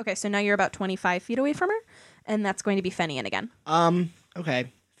 Okay, so now you're about 25 feet away from her, and that's going to be Fenian again.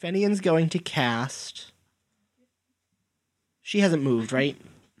 Okay. Fenian's going to cast. She hasn't moved, right?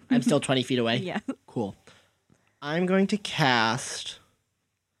 I'm still 20 feet away. Yeah. Cool. I'm going to cast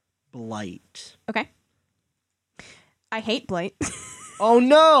Blight. Okay. I hate Blight Oh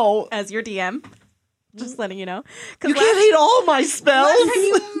no! as your DM. Just letting you know. You can't hate all my spells! Last time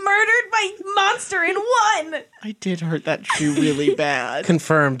you murdered my monster in one! I did hurt that tree really bad.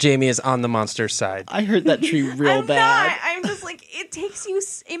 Confirmed, Jamie is on the monster's side. I hurt that tree real I'm bad. not. I'm just like, it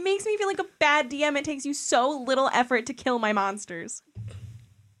makes me feel like a bad DM. It takes you so little effort to kill my monsters.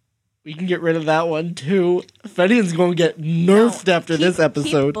 We can get rid of that one too. Fenian's gonna get nerfed after this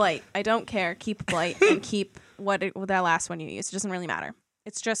episode. Keep Blight. I don't care. Keep Blight and keep that last one you used. It doesn't really matter.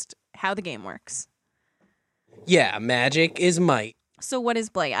 It's just how the game works. Yeah, magic is might. So what is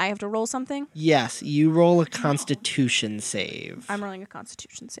Blight? I have to roll something? Yes, you roll a Constitution save. I'm rolling a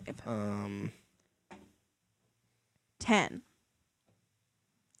Constitution save. 10.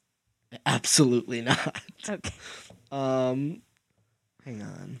 Absolutely not. Okay. Hang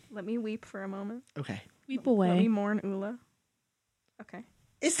on. Let me weep for a moment. Okay. Weep Let me away. mourn Ula. Okay.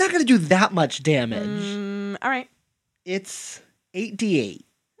 It's not gonna do that much damage. All right. It's 8d8.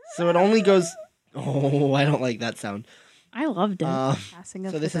 So it only goes. Oh, I don't like that sound. I loved it. Passing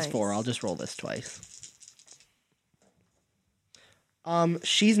of So this the is 4. dice. I'll just roll this twice.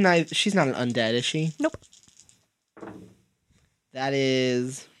 She's not an undead, is she? Nope. That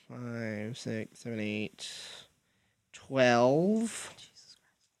is 5, 6, 7, 8, 12.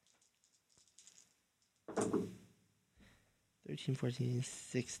 13, 14,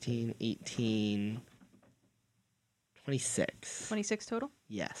 16, 18, 26. 26 total?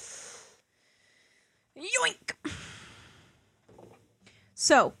 Yes. Yoink!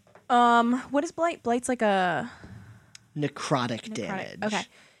 So, what is Blight? Blight's like a... Necrotic damage. Okay.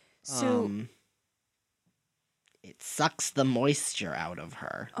 So, It sucks the moisture out of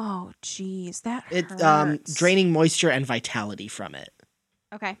her. oh, jeez. That It's hurts. draining moisture and vitality from it.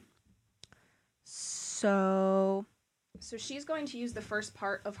 Okay. So she's going to use the first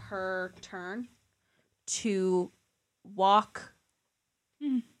part of her turn to walk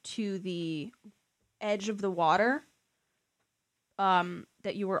to the edge of the water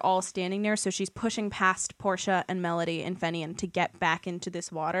that you were all standing there. So she's pushing past Portia and Melody and Fenian to get back into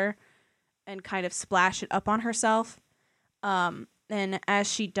this water and kind of splash it up on herself. And as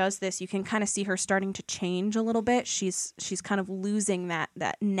she does this, you can kind of see her starting to change a little bit. She's kind of losing that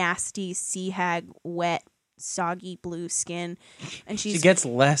nasty sea hag, wet, soggy blue skin, and She gets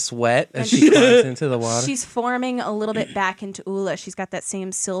less wet as And she climbs into the water. she's forming a little bit back into Ula. She's got that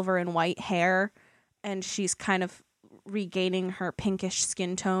same silver and white hair, and she's kind of regaining her pinkish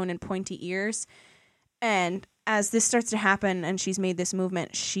skin tone and pointy ears. And as this starts to happen and she's made this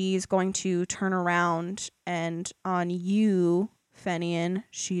movement, she's going to turn around, and on you, Fenian,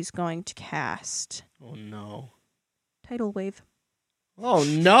 she's going to cast Oh no. Tidal Wave. Oh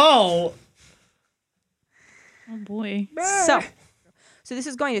no! Oh boy. So this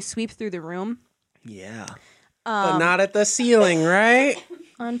is going to sweep through the room. Yeah. But not at the ceiling, right?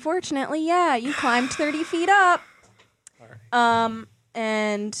 Unfortunately, yeah, you climbed 30 feet up.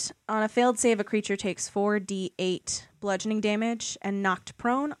 And on a failed save, a creature takes 4d8 bludgeoning damage and knocked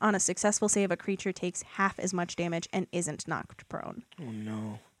prone. On a successful save, a creature takes half as much damage and isn't knocked prone. Oh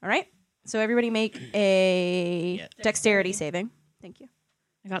no. All right? So everybody make a dexterity saving. Thank you.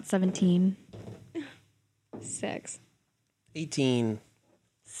 I got 17. 6. 18.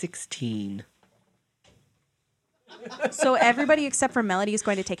 16. So everybody except for Melody is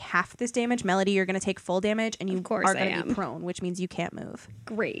going to take half this damage. Melody, you're going to take full damage, and you Of course are I going to be am. prone, which means you can't move.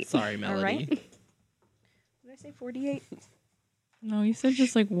 Great. Sorry, Melody. All right? Did I say 48? No, you said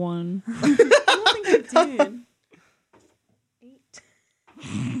just like one. I don't think I did. 8,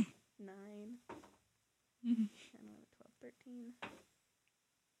 9, 10, 11, 12, 13,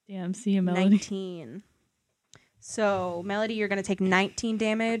 Damn, see you, Melody. 19. So, Melody, you're going to take 19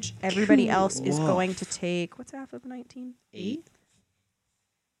 damage. Everybody else is going to take... What's half of 19? 8.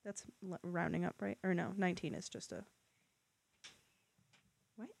 That's rounding up, right? Or no, 19 is just a...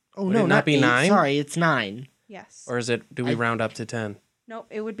 Oh Would no, it not be 8. 9? Sorry, it's 9. Yes. Or is it, do we round up to 10? Nope,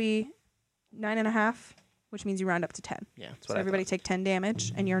 it would be 9.5, which means you round up to 10. Yeah. So everybody take 10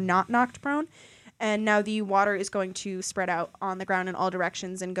 damage, and you're not knocked prone. And now the water is going to spread out on the ground in all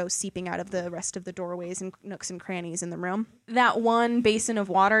directions and go seeping out of the rest of the doorways and nooks and crannies in the room. That one basin of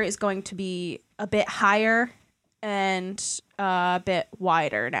water is going to be a bit higher and a bit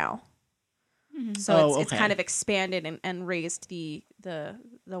wider now. So it's okay. kind of expanded and raised the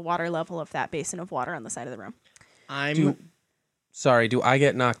water level of that basin of water on the side of the room. Sorry, do I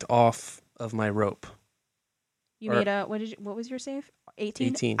get knocked off of my rope? You Or- made a what was your save? 18?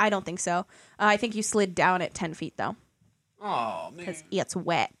 18. I don't think so. I think you slid down at 10 feet though, Oh, man. because it's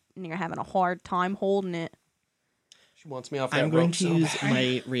wet. and you're having a hard time holding it. She wants me off that I'm going rope to so use bad.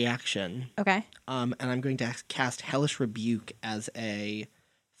 my reaction, Okay. and I'm going to cast Hellish Rebuke as a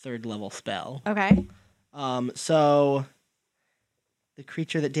 3rd level spell. Okay. So the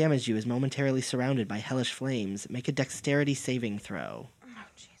creature that damaged you is momentarily surrounded by hellish flames. Make a dexterity saving throw.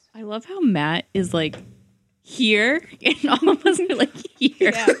 I love how Matt is like here and all of us are like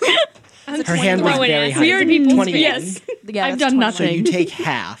here. Her hand was throwing very acid high. We already 21. yes. Yeah, I've that's done 21. So you nothing. take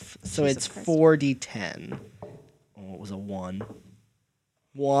half. So Jesus it's Christ. 4d10. Oh, it was a 1.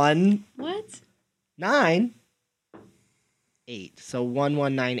 1, What? 9, 8. So 1,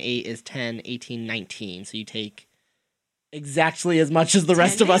 1, 9, 8 is 10, 18, 19. So you take exactly as much as the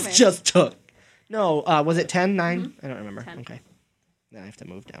rest 10 of us damage. just took. No, was it 10, 9? I don't remember. 10. Okay. Then I have to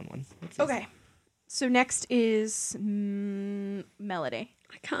move down one. What's this? Okay. So next is Melody.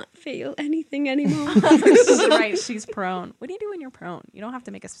 I can't feel anything anymore. Right, she's prone. What do you do when you're prone? You don't have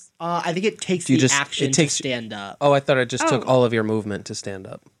to make us. I think it takes You the just- action it takes- to stand up. Oh, I thought it just took Oh. all of your movement to stand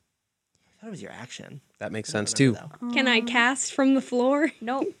up. I thought it was your action. That makes I don't sense too. remember, though. Can I cast from the floor?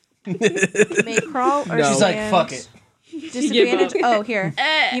 Nope. You may crawl or No. stand. She's like, "Fuck it." Disadvantage. Oh, here.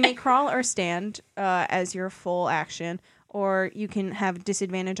 You may crawl or stand as your full action, or you can have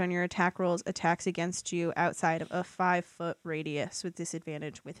disadvantage on your attack rolls. Attacks against you outside of a 5-foot radius with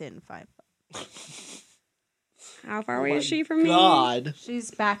disadvantage within 5 foot. How far away is she from me? God.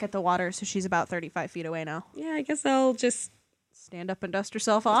 She's back at the water, so she's about 35 feet away now. Yeah, I guess I'll just Stand up and dust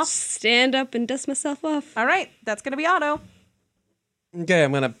yourself off. stand up and dust myself off. All right, that's gonna be Otto. Okay,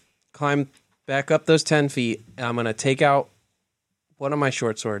 I'm gonna climb back up those 10 feet. And I'm gonna take out one of my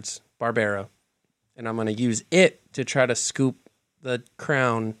short swords, Barbaro, and I'm gonna use it to try to scoop the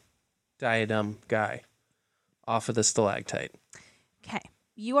crown diadem guy off of the stalactite. Okay,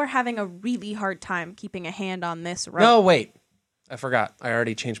 you are having a really hard time keeping a hand on this rope. No, wait. I forgot. I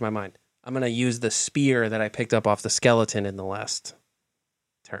already changed my mind. I'm going to use the spear that I picked up off the skeleton in the last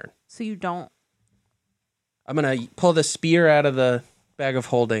turn. So you don't. I'm going to pull the spear out of the bag of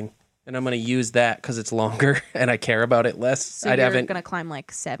holding, and I'm going to use that because it's longer and I care about it less. So I you're haven't. gonna climb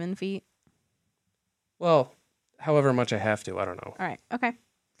like 7 feet. Well, however much I have to. I don't know. All right. Okay.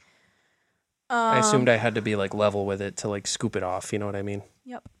 I assumed I had to be like level with it to like scoop it off. You know what I mean?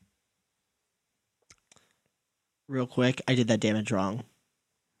 Yep. Real quick, I did that damage wrong.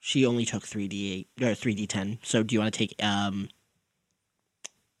 She only took 3d8 or 3d10. So do you want to take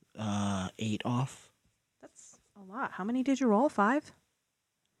 8 off? That's a lot. How many did you roll? 5?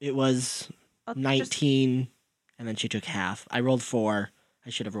 It was I'll just- 19, and then she took half. I rolled 4. I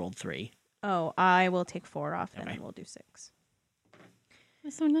should have rolled 3. Oh, I will take 4 off then, Okay. and we'll do 6.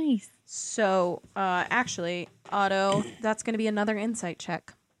 That's so nice. So, actually, Otto, that's going to be another insight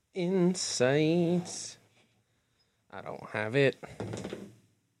check. Insight. I don't have it.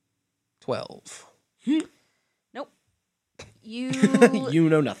 12. Nope. You You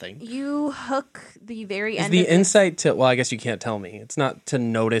know nothing. you hook the very Is end. the of this- insight to? Well, I guess you can't tell me. It's not to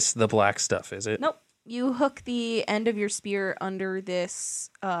notice the black stuff, is it? Nope. You hook the end of your spear under this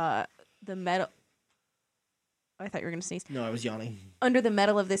the metal. I thought you were going to sneeze. No, I was yawning. Under the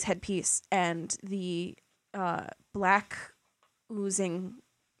metal of this headpiece, and the black oozing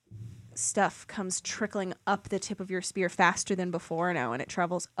stuff comes trickling up the tip of your spear faster than before now, and it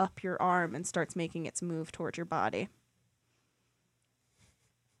travels up your arm and starts making its move towards your body.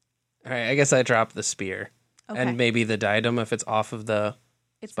 All right, I guess I dropped the spear. Okay. And maybe the diadem if it's off of the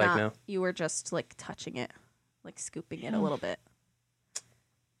It's spike not. now. You were just like touching it, like scooping it a little bit.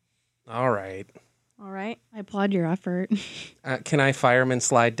 All right. All right. I applaud your effort. Can I fireman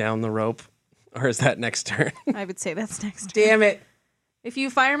slide down the rope? Or is that next turn? I would say that's next. Damn it. If you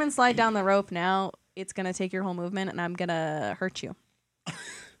fireman slide down the rope now, it's gonna take your whole movement, and I'm gonna hurt you.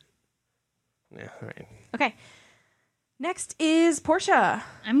 Yeah, all right. Okay. Next is Portia.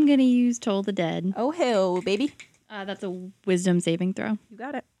 I'm gonna use Toll the Dead. Oh hell, baby, That's a wisdom saving throw. you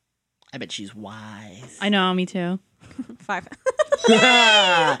got it. I bet she's wise. I know, me too. 5.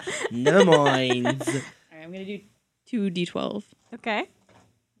 Never mind. All right, I'm gonna do 2d12. Okay.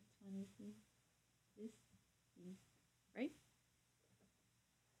 Right?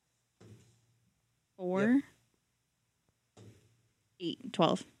 4, 8,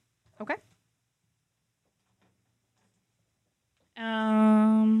 12. Okay.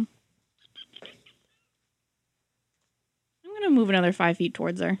 I'm gonna move another 5 feet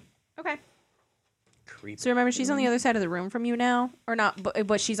towards her. Okay. Creep. So remember, she's on the other side of the room from you now, or not?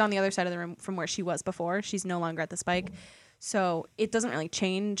 But she's on the other side of the room from where she was before. She's no longer at the spike, so it doesn't really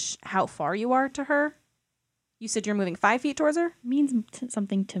change how far you are to her. You said you're moving 5 feet towards her, It means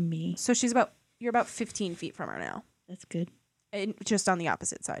something to me. so you're about 15 feet from her now. That's good. just on the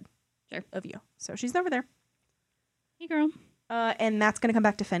opposite side Sure. of you. So she's over there. Hey, girl. And that's going to come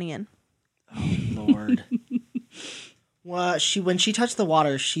back to Fenian. Oh, Lord. Well, when she touched the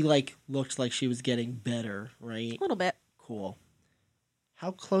water, she looked like she was getting better, right? A little bit. Cool.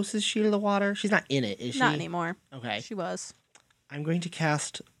 How close is she to the water? She's not in it, is she? Not anymore. Okay. She was. I'm going to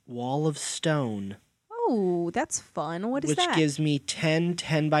cast Wall of Stone. Oh, that's fun. What is that? Which gives me 10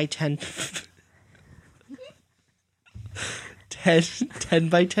 by 10... 10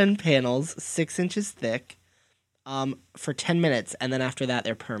 by 10 panels, 6 inches thick, for 10 minutes, and then after that,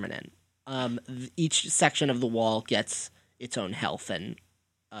 they're permanent. Each section of the wall gets its own health and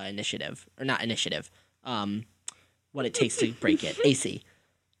initiative. Or not initiative. What it takes to break it. AC.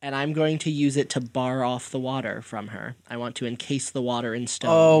 And I'm going to use it to bar off the water from her. I want to encase the water in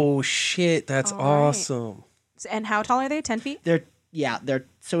stone. Oh shit, that's All right. awesome. And how tall are they? 10 feet? They're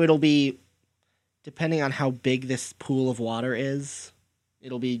so it'll be, depending on how big this pool of water is,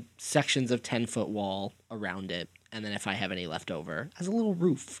 it'll be sections of 10-foot wall around it, and then if I have any left over, as a little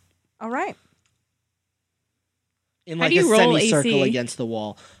roof All right. in How like do a you roll semicircle AC? against the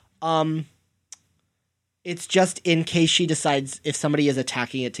wall. It's just in case she decides if somebody is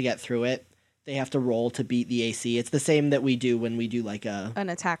attacking it to get through it, they have to roll to beat the AC. It's the same that we do when we do like a An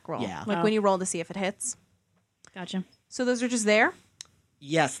attack roll. Yeah. Like Oh. when you roll to see if it hits. Gotcha. So those are just there?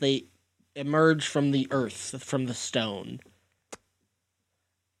 yes, they emerge from the earth, from the stone.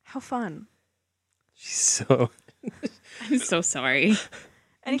 How fun. She's so I'm so sorry.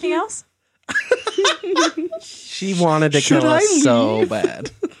 Anything else? she wanted to Should kill I us so leave?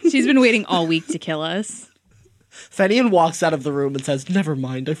 bad. She's been waiting all week to kill us. Fenian walks out of the room and says, "Never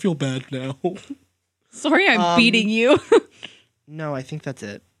mind, I feel bad now." Sorry I'm beating you. No, I think that's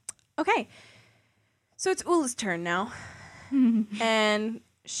it. Okay. So it's Ula's turn now. And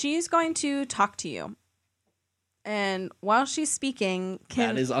she's going to talk to you. And while she's speaking,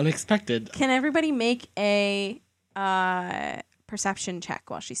 That is unexpected. can everybody make a perception check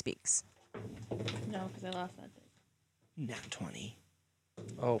while she speaks? No, because I lost that. Nat 20.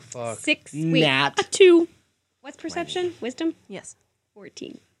 Oh fuck. 6. Wait. Nat. 2. What's perception? Wisdom? Yes.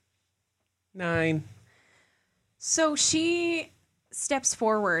 14. 9. So she steps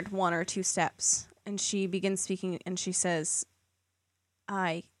forward 1 or 2 steps and she begins speaking and she says,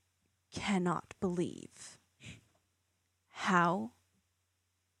 I cannot believe how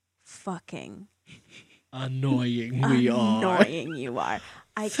fucking Annoying we are. annoying you are.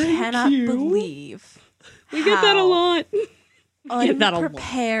 I Thank cannot you. believe We get that a how lot. get that a lot.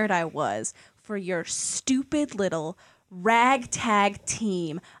 unprepared I was for your stupid little ragtag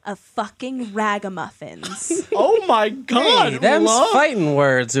team of fucking ragamuffins. Oh my god, Hey, them's Ula. fighting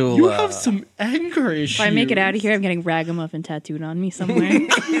words, Ula. You have some anger issues. If I make it out of here, I'm getting ragamuffin tattooed on me somewhere.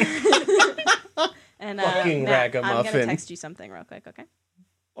 And Fucking Matt, I'm gonna ragamuffin. text you something real quick, okay?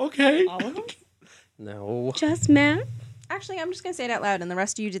 Okay. All of them? No. Just Matt. Actually, I'm just gonna say it out loud, and the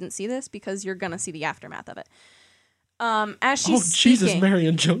rest of you didn't see this because you're gonna see the aftermath of it. As she's Oh, Jesus, speaking, Mary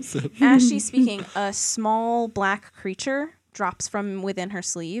and Joseph. as she's speaking, a small black creature drops from within her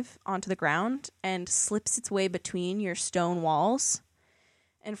sleeve onto the ground and slips its way between your stone walls.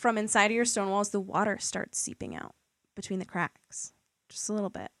 And from inside of your stone walls, the water starts seeping out between the cracks, just a little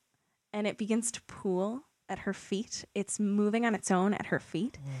bit. And it begins to pool at her feet. It's moving on its own at her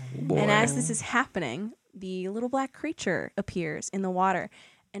feet. And as this is happening, the little black creature appears in the water,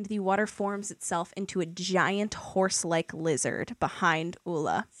 and the water forms itself into a giant horse-like lizard behind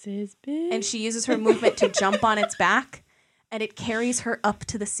Ula. And she uses her movement to jump on its back, and it carries her up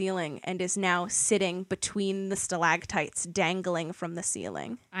to the ceiling and is now sitting between the stalactites dangling from the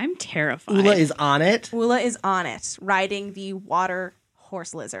ceiling. I'm terrified. Ula is on it. Ula is on it, riding the water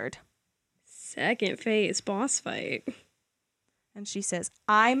horse lizard. Second phase boss fight. And she says,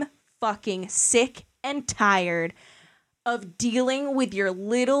 I'm fucking sick and tired of dealing with your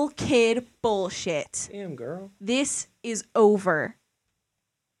little kid bullshit. Damn, girl. This is over.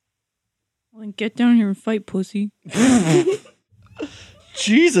 Well, then get down here and fight, pussy.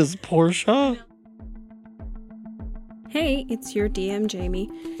 Jesus, Portia. Hey, it's your DM, Jamie.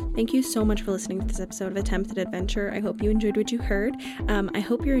 Thank you so much for listening to this episode of Attempted Adventure. I hope you enjoyed what you heard. I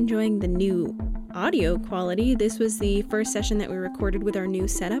hope you're enjoying the new audio quality. This was the first session that we recorded with our new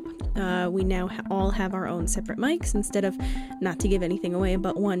setup. We now all have our own separate mics instead of, not to give anything away,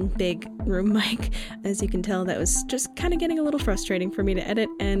 but one big room mic. As you can tell, that was just kind of getting a little frustrating for me to edit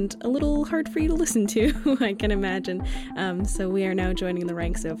and a little hard for you to listen to, I can imagine. So we are now joining the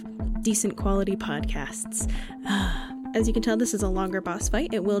ranks of decent quality podcasts. As you can tell, this is a longer boss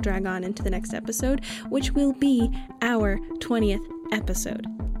fight. It will drag on into the next episode, which will be our 20th episode.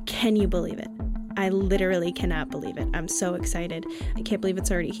 Can you believe it? I literally cannot believe it. I'm so excited. I can't believe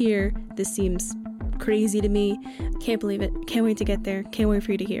it's already here. This seems crazy to me. Can't believe it. Can't wait to get there. Can't wait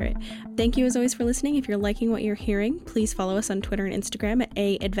for you to hear it. Thank you as always for listening. If you're liking what you're hearing, please follow us on Twitter and Instagram at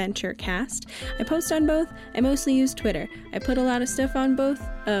 @AAdventureCast. I post on both. I mostly use Twitter. I put a lot of stuff on both,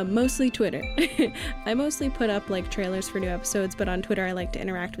 mostly Twitter. I mostly put up like trailers for new episodes, but on Twitter I like to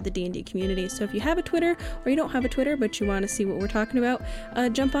interact with the D&D community. So if you have a Twitter or you don't have a Twitter but you want to see what we're talking about,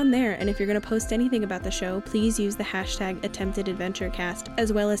 jump on there. And if you're going to post anything about the show, please use the hashtag #AttemptedAdventureCast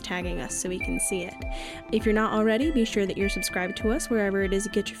as well as tagging us so we can see it. If you're not already, be sure that you're subscribed to us wherever it is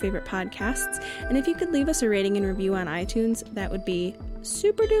you get your favorite podcasts. And if you could leave us a rating and review on iTunes, that would be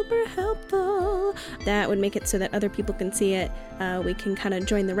super duper helpful. That would make it so that other people can see it. We can kind of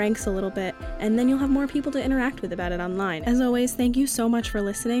join the ranks a little bit, and then you'll have more people to interact with about it online. As always, thank you so much for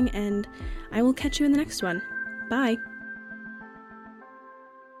listening, and I will catch you in the next one. Bye.